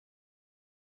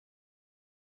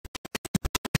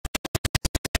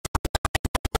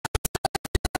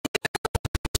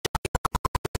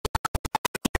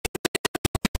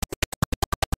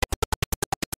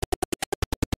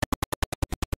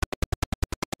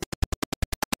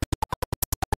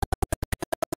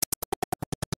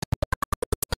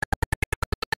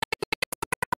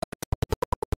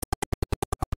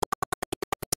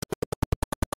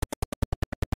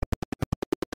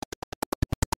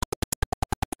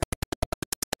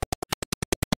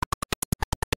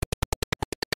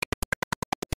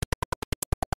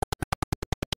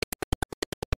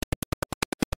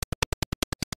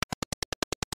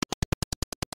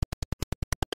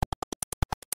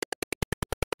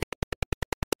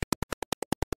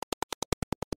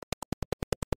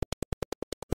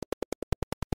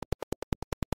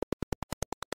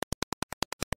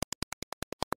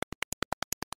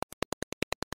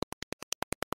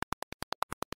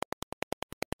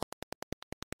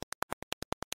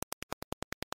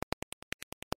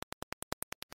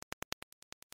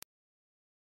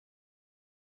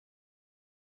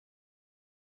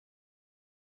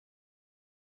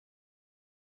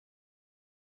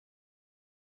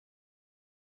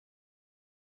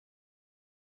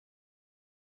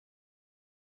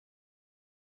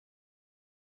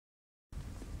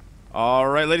All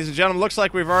right, ladies and gentlemen, looks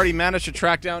like we've already managed to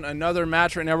track down another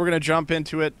match. Right now we're going to jump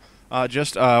into it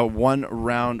just one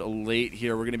round late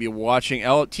here. We're going to be watching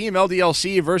Team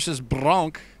LDLC versus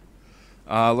Branque.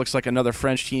 Looks like another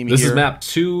French team here. This is map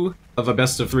 2 of a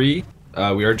best of 3.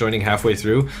 We are joining halfway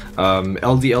through.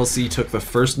 LDLC took the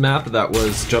first map, that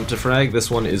was Jump to Frag.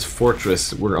 This one is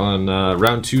Fortress. We're on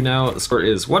round 2 now. The score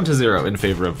is 1-0 in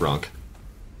favor of Branque.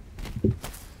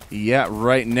 Yeah,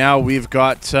 right now we've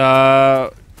got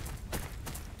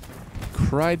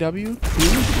Cry W? Crew?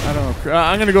 I don't know.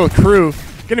 I'm going to go with Crew.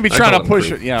 Going to be trying to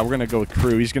push it. Yeah, we're going to go with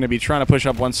Crew. He's going to be trying to push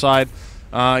up one side.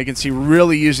 You can see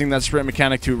really using that sprint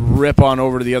mechanic to rip on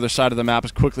over to the other side of the map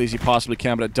as quickly as he possibly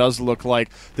can, but it does look like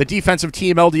the defensive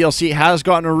team, LDLC, has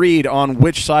gotten a read on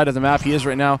which side of the map he is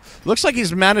right now. Looks like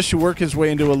he's managed to work his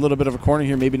way into a little bit of a corner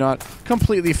here, maybe not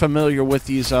completely familiar with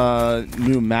these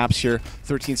new maps here.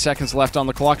 13 seconds left on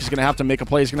the clock. He's going to have to make a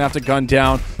play. He's going to have to gun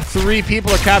down. 3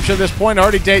 people are captured at this point.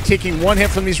 Already taking 1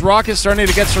 hit from these rockets, starting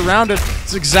to get surrounded.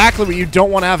 It's exactly what you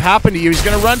don't want to have happen to you. He's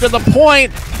going to run to the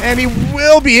point, and he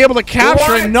will be able to capture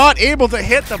and not able to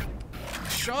hit the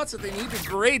shots that they need. A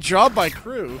great job by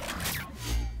Crew.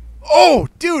 Oh,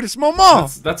 dude, it's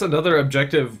Momo. That's another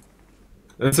objective.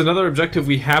 That's another objective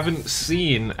we haven't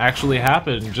seen actually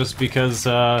happen just because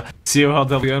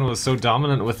COLWN was so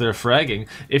dominant with their fragging.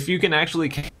 If you can actually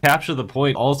capture the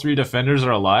point, all 3 defenders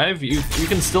are alive, you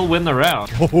can still win the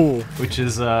round. Oh. Which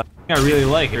is I really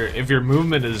like. If your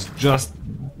movement is just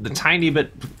the tiny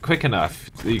bit quick enough,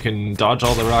 you can dodge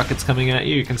all the rockets coming at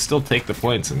you. You can still take the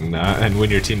points and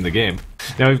win your team the game.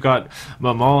 Now we've got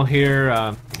Mamal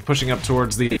here pushing up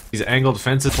towards these angled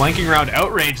fences, flanking around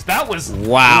Outrage. That was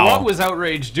wow. What was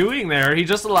Outrage doing there? He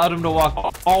just allowed him to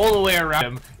walk all the way around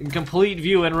him in complete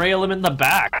view and rail him in the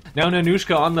back. Now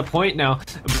Nanushka on the point now,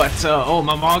 but oh,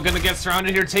 Mamal gonna get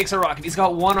surrounded here. Takes a rocket. He's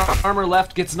got 1 armor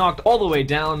left. Gets knocked all the way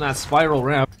down that spiral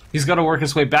ramp. He's got to work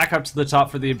his way back up to the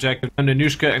top for the objective. And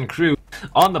Nanushka and Crew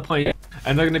on the point,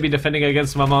 and they're going to be defending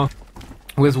against Maman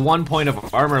with 1 point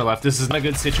of armor left. This is not a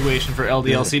good situation for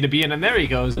LDLC to be in, and there he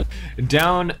goes.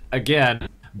 Down again.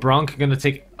 Branque going to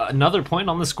take another point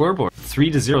on the scoreboard.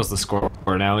 3-0 is the score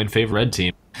now in favor of red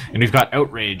team. And we've got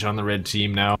Outrage on the red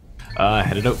team now,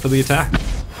 headed out for the attack.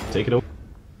 Take it over.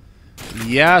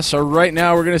 Yeah, so right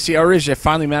now we're going to see Outrage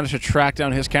finally managed to track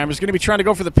down his camera. He's going to be trying to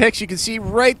go for the picks. You can see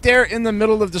right there in the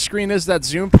middle of the screen is that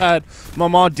zoom pad.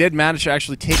 Maman did manage to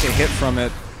actually take a hit from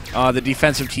it. The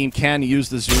defensive team can use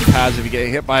the zoom pads if you get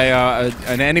hit by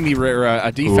an enemy or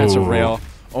a defensive rail.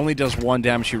 Only does 1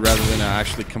 damage to you rather than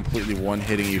actually completely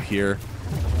one-hitting you here.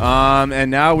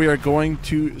 And now we are going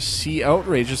to see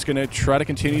Outrage just going to try to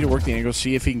continue to work the angle,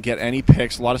 see if he can get any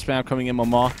picks. A lot of spam coming in.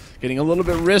 Mama getting a little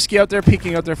bit risky out there,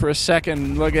 peeking out there for a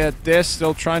second. Look at this,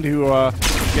 still trying to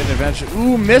get an advantage.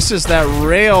 Ooh, misses that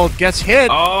rail, gets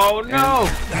hit. Oh, no.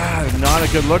 And, not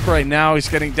a good look right now. He's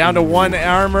getting down to 1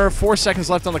 armor. 4 seconds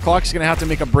left on the clock. He's going to have to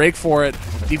make a break for it.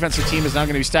 Defensive team is now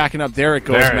going to be stacking up. There it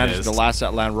goes. Managed to last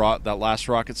that last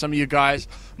rocket. Some of you guys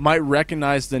might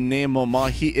recognize the name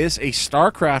Mama. He is a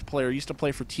StarCraft player. He used to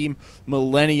play for Team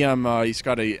Millennium. He's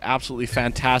got a absolutely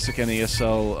fantastic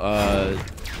NASL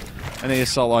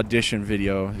audition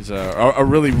video. He's a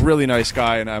really, really nice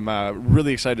guy, and I'm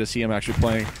really excited to see him actually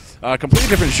playing a completely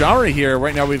different genre here.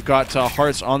 Right now we've got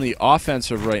Hearts on the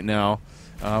offensive right now.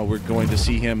 We're going to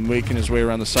see him making his way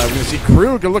around the side. We're going to see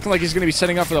Krug looking like he's going to be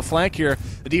setting up for the flank here.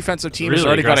 The defensive team has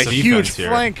already got a huge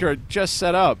flanker just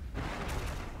set up.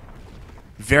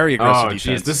 Very aggressive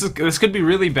defense. This could be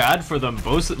really bad for them.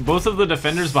 Both of the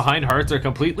defenders behind Hearts are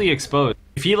completely exposed.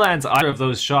 If he lands either of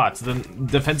those shots, then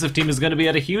the defensive team is going to be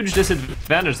at a huge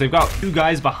disadvantage. They've got 2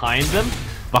 guys behind them,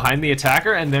 behind the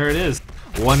attacker, and there it is.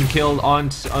 1 killed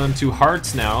onto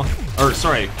Hearts now. Or,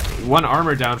 sorry, 1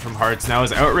 armor down from Hearts now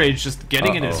is Outrage just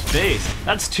getting in his face.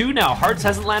 That's 2 now. Hearts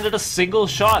hasn't landed a single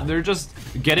shot. They're just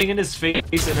getting in his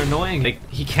face and annoying. Like,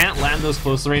 he can't land those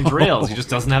close range rails. He just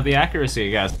doesn't have the accuracy,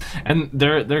 I guess. And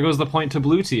there goes the point to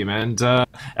blue team, and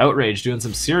Outrage doing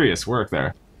some serious work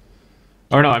there.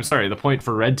 Or no, I'm sorry, the point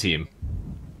for red team.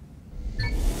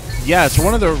 Yeah, it's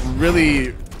one of the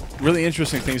really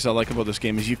interesting things I like about this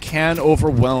game is you can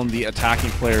overwhelm the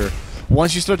attacking player.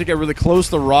 Once you start to get really close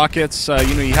to rockets, you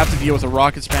know, you have to deal with a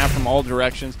rocket spam from all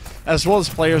directions, as well as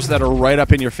players that are right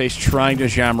up in your face trying to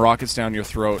jam rockets down your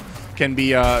throat. can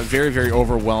be very, very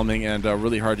overwhelming and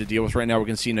really hard to deal with. Right now we're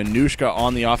going to see Nanushka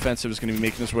on the offensive is going to be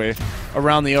making his way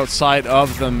around the outside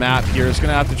of the map here. He's going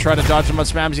to have to try to dodge as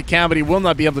much spam as he can, but he will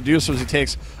not be able to do so as he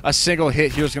takes a single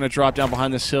hit here. He's going to drop down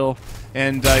behind this hill.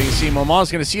 And you can see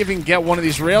Maman's going to see if he can get one of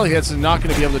these rail hits and not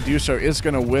going to be able to do so. Is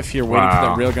going to whiff here, waiting for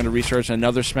that rail gun to recharge.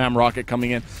 Another spam rocket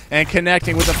coming in and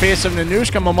connecting with the face of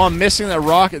Nanushka. Maman missing that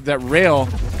rocket, that rail.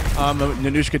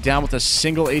 Nanushka down with a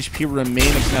single HP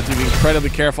remaining. He's going to have to be incredibly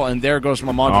careful. And there goes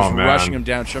Maman just rushing him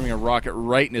down, shoving a rocket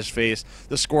right in his face.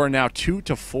 The score now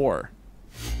 2-4.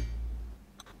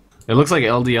 It looks like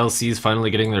LDLC is finally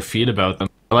getting their feet about them.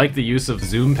 I like the use of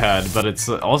zoom pad, but it's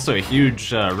also a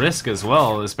huge risk as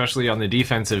well, especially on the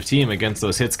defensive team against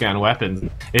those hit scan weapons.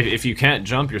 If you can't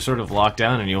jump, you're sort of locked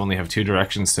down and you only have 2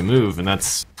 directions to move, and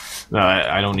that's...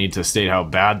 I don't need to state how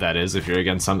bad that is if you're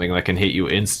against something that can hit you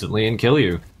instantly and kill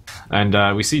you.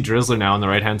 And we see Drizzler now on the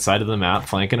right-hand side of the map,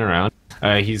 flanking around.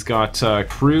 He's got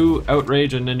Crew,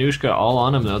 Outrage, and Nanushka all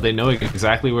on him, though. They know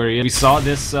exactly where he is. We saw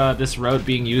this this route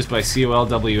being used by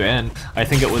COLWN. I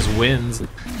think it was Wins.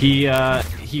 He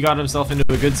got himself into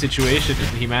a good situation.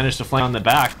 He managed to flank on the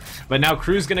back. But now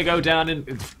Crew's going to go down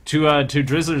to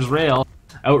Drizzler's rail.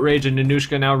 Outrage and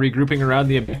Nanushka now regrouping around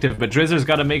the objective. But Drizzler's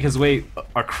got to make his way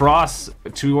across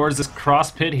towards this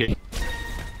cross pit here.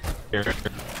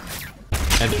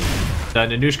 And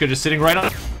Nanushka just sitting right on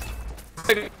it.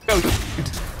 Go.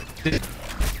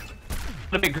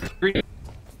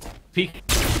 Peek.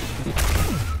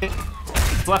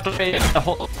 It's left away the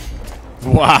whole.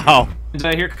 Wow.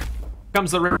 And here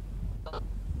comes the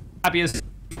happiest.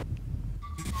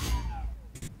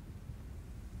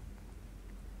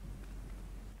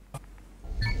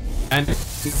 And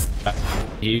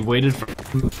he waited for.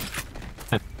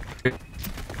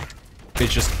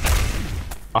 It's just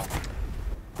off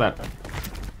that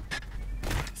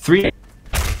 3.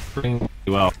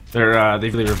 Well,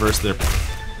 they've really reversed their.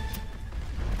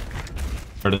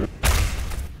 We've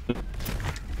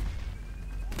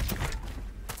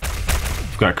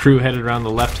got Crew headed around the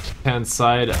left-hand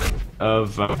side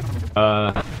of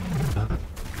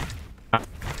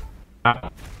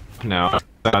now.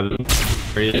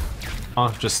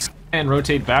 Just and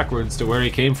rotate backwards to where he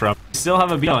came from. Still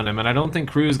have a beat on him, and I don't think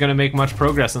Crew is going to make much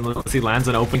progress unless he lands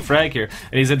an open frag here.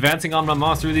 And he's advancing on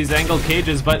Maman through these angled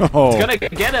cages, but it's going to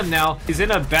get him now. He's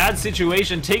in a bad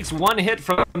situation, takes 1 hit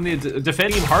from the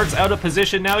defending Hearts out of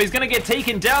position. Now he's going to get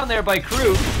taken down there by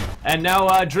Crew. And now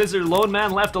Drizzer, lone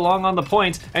man left along on the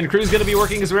point, and Crew's going to be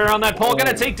working his way around that pole. Going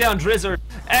to take down Drizzer.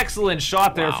 Excellent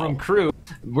shot there from Crew.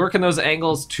 Working those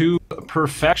angles to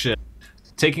perfection.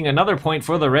 Taking another point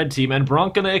for the red team, and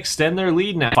Branque gonna extend their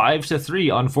lead now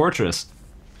 5-3 on Fortress.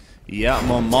 Yeah,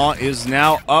 Maman is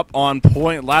now up on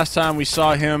point. Last time we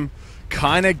saw him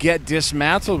kind of get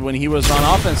dismantled when he was on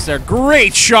offense there.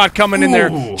 Great shot coming in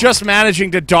there, just managing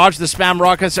to dodge the spam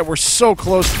rockets that were so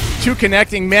close to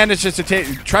connecting. Manages to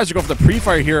take, tries to go for the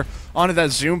pre-fire here onto that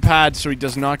zoom pad so he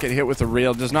does not get hit with the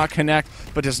rail. Does not connect,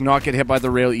 but does not get hit by the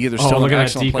rail either. Still an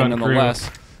excellent play nonetheless.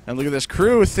 And look at this.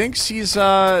 Crew thinks he's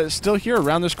still here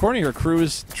around this corner here. Crew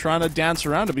is trying to dance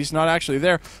around him, but he's not actually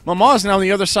there. Maman is now on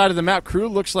the other side of the map. Crew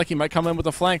looks like he might come in with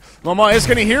a flank. Maman is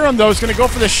going to hear him, though. He's going to go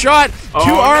for the shot.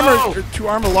 Two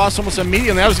armor lost almost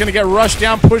immediately. That was going to get rushed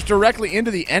down, pushed directly into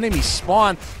the enemy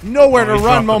spawn. Nowhere to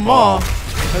run. Maman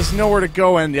has nowhere to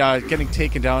go, and getting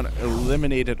taken down,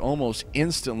 eliminated almost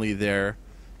instantly there.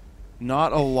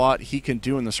 Not a lot he can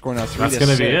do in the score now. 3-6. That's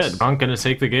going to be it. Branque going to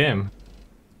take the game.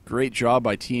 Great job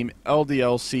by Team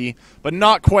LDLC, but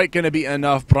not quite going to be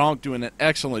enough. Branque doing an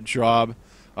excellent job,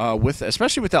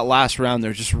 especially with that last round.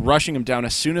 They're just rushing him down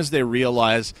as soon as they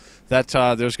realize that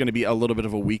there's going to be a little bit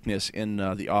of a weakness in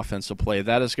the offensive play.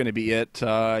 That is going to be it,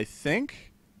 I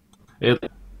think. It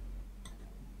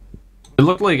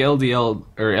looked like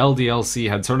LDLC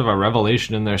had sort of a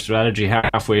revelation in their strategy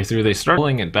halfway through. They started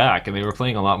pulling it back, and they were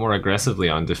playing a lot more aggressively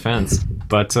on defense.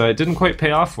 But it didn't quite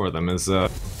pay off for them as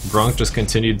Branque just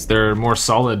continued their more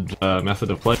solid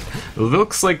method of play. It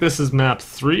looks like this is map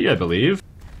 3, I believe.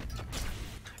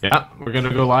 Yeah, we're going to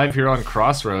go live here on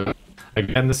Crossroads.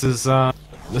 Again, this is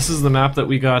the map that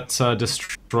we got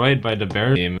destroyed by the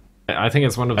Bear team. I think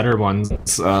it's one of the better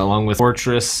ones, along with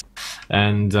Fortress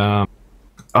and...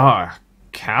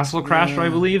 Castle Crasher, I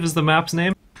believe, is the map's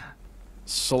name.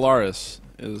 Solaris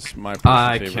is my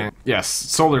favorite. Yes,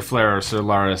 Solar Flare or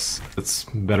Solaris. It's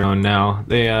better known now.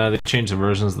 They changed the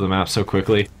versions of the map so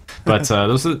quickly. But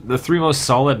those are the 3 most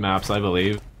solid maps, I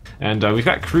believe. And we've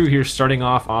got Crew here starting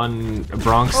off on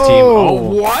Branque's team.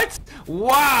 Oh, what?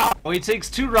 Wow! He takes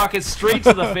 2 rockets straight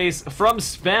to the face from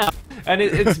Spam. And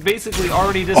it's basically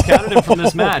already discounted him from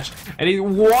this match.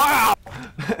 And wow!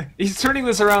 He's turning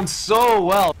this around so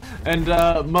well, and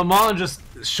Maman just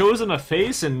shows him a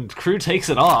face, and Crew takes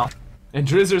it off. And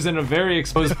Drizzer's in a very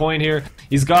exposed point here.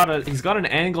 He's got an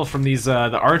angle from these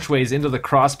the archways into the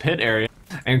cross pit area,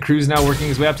 and Crew's now working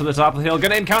his way up to the top of the hill.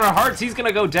 Gonna encounter Hearts. He's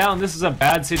gonna go down. This is a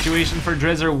bad situation for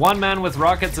Drizzer. One man with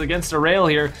rockets against a rail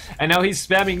here, and now he's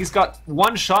spamming. He's got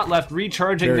one shot left,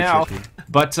 recharging very now. tricky.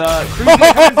 But Crew's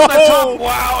gonna come in from the top.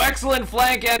 Wow, excellent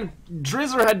flank, and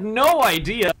Drizzer had no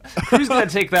idea. Crew's gonna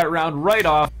take that round right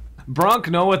off. Branque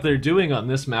know what they're doing on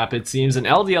this map, it seems, and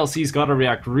LDLC's got to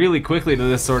react really quickly to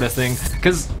this sort of thing,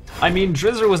 because, I mean,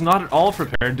 Drizzer was not at all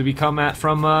prepared to be come at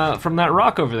from that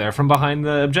rock over there, from behind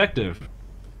the objective.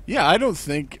 Yeah, I don't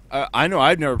think... I know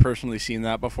I've never personally seen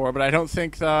that before, but I don't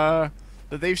think that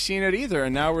they've seen it either,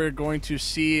 and now we're going to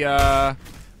see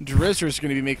Drizzer's going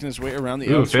to be making his way around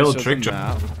the outside failed of trick the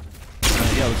jump. map.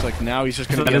 Yeah, looks like now he's just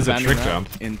going to be abandoning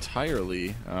that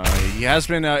entirely. He has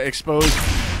been exposed.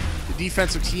 The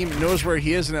defensive team knows where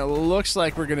he is, and it looks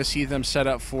like we're going to see them set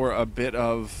up for a bit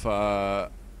of... we're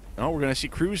going to see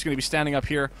Crew's going to be standing up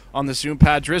here on the zoom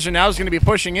pad. Drizzer now is going to be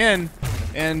pushing in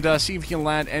and see if he can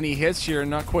land any hits here.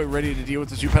 Not quite ready to deal with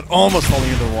the zoom pad. Almost falling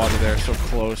into the water there, so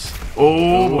close.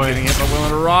 Oh, boy. Getting hit by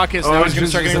Willen Rockets. Now he's going to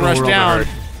start getting rushed down.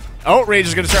 Outrage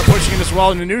is going to start pushing in as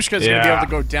well, and Nanushka is going to be able to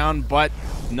go down, but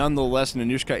nonetheless,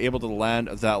 Nanushka able to land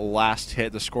that last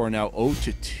hit. The score now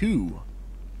 0-2.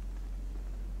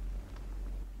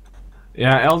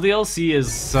 Yeah, LDLC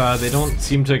is, they don't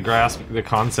seem to grasp the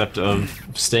concept of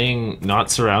staying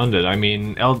not surrounded. I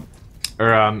mean,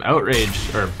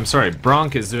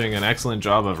 Branque is doing an excellent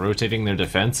job of rotating their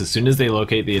defense. As soon as they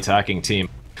locate the attacking team,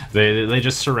 they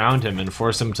just surround him and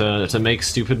force him to make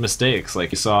stupid mistakes,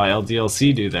 like you saw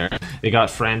LDLC do there. They got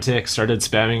frantic, started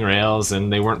spamming rails,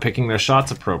 and they weren't picking their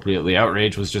shots appropriately.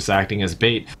 Outrage was just acting as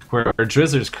bait, where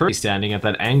Drizzer's currently standing at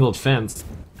that angled fence.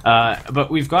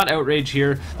 But we've got Outrage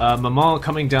here. Mamal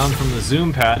coming down from the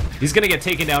zoom pad. He's gonna get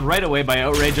taken down right away by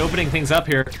Outrage, opening things up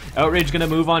here. Outrage gonna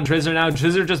move on Drizzer now.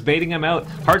 Drizzer just baiting him out.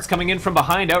 Hearts coming in from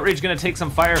behind. Outrage gonna take some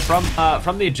fire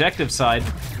from the objective side.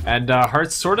 And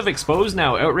Hearts sort of exposed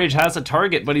now. Outrage has a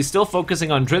target, but he's still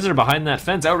focusing on Drizzer behind that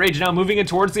fence. Outrage now moving in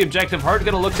towards the objective. Heart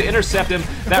gonna look to intercept him.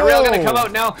 That rail gonna come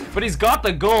out now, but he's got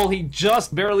the goal. He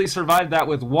just barely survived that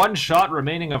with one shot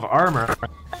remaining of armor.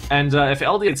 And if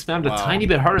LD had spammed a tiny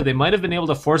bit harder, they might have been able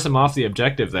to force him off the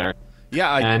objective there.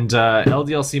 Yeah, and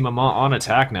LDLC Mama on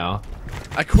attack now.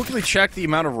 I quickly checked the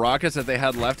amount of rockets that they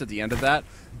had left at the end of that.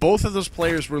 Both of those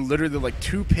players were literally like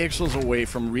 2 pixels away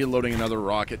from reloading another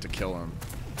rocket to kill him.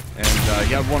 And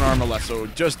he had 1 armor left, so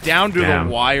just down to the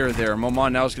wire there.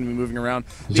 Momon now is going to be moving around.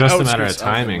 Just a matter of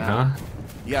timing, huh?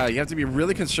 Yeah, you have to be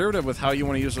really conservative with how you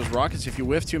want to use those rockets. If you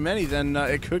whiff too many, then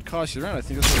it could cost you the round. I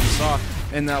think that's what we saw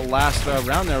in that last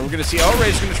round there. We're going to see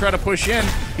Outrage going to try to push in.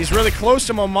 He's really close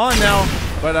to Momon now,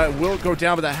 but will go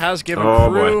down. But that has given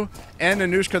Crew and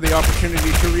Nanushka the opportunity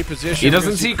to reposition. He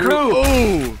doesn't see Crew.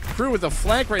 Oh, Crew with the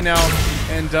flank right now,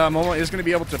 and Momon is going to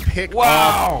be able to pick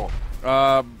off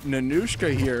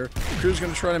Nanushka here. Crew's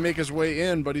going to try to make his way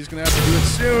in, but he's going to have to do it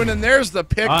soon. And there's the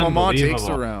pick. Momon takes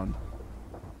the round.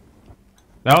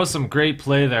 That was some great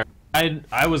play there.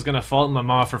 I was going to fault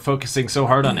Mama for focusing so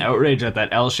hard on Outrage at that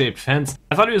L-shaped fence.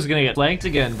 I thought he was going to get flanked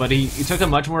again, but he took a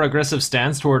much more aggressive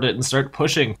stance toward it and started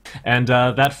pushing. And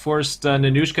that forced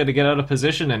Nanushka to get out of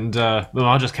position, and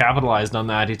Mama just capitalized on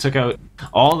that. He took out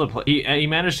all the... He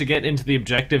managed to get into the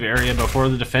objective area before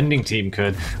the defending team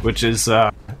could, which is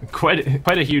quite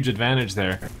a huge advantage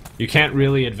there. You can't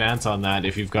really advance on that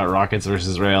if you've got rockets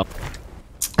versus rail.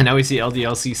 And now we see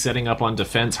LDLC setting up on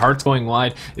defense. Hearts going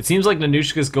wide. It seems like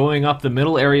Nanushka's going up the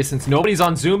middle area since nobody's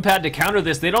on zoom pad to counter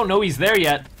this. They don't know he's there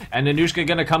yet. And Nanushka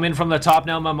gonna come in from the top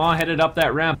now. Mama headed up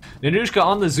that ramp. Nanushka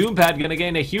on the zoom pad gonna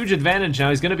gain a huge advantage now.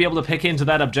 He's gonna be able to pick into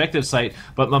that objective site.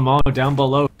 But Mama down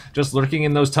below, just lurking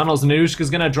in those tunnels. Nanushka's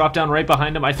gonna drop down right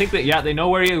behind him. I think that, yeah, they know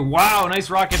where he is. Wow, nice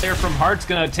rocket there from Hearts.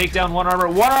 Gonna take down 1 armor.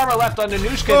 1 armor left on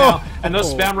Nanushka now. And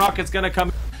those spam rockets gonna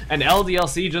come. And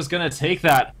LDLC just gonna take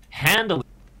that handily.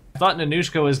 I thought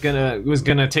Nanushka was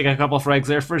gonna take a couple frags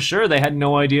there for sure. They had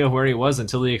no idea where he was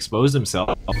until he exposed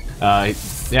himself.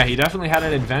 Yeah, he definitely had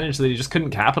an advantage that he just couldn't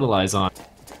capitalize on.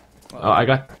 Oh, I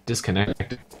got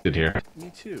disconnected here.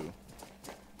 Me too.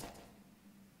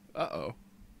 Uh-oh.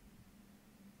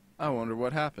 I wonder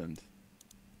what happened.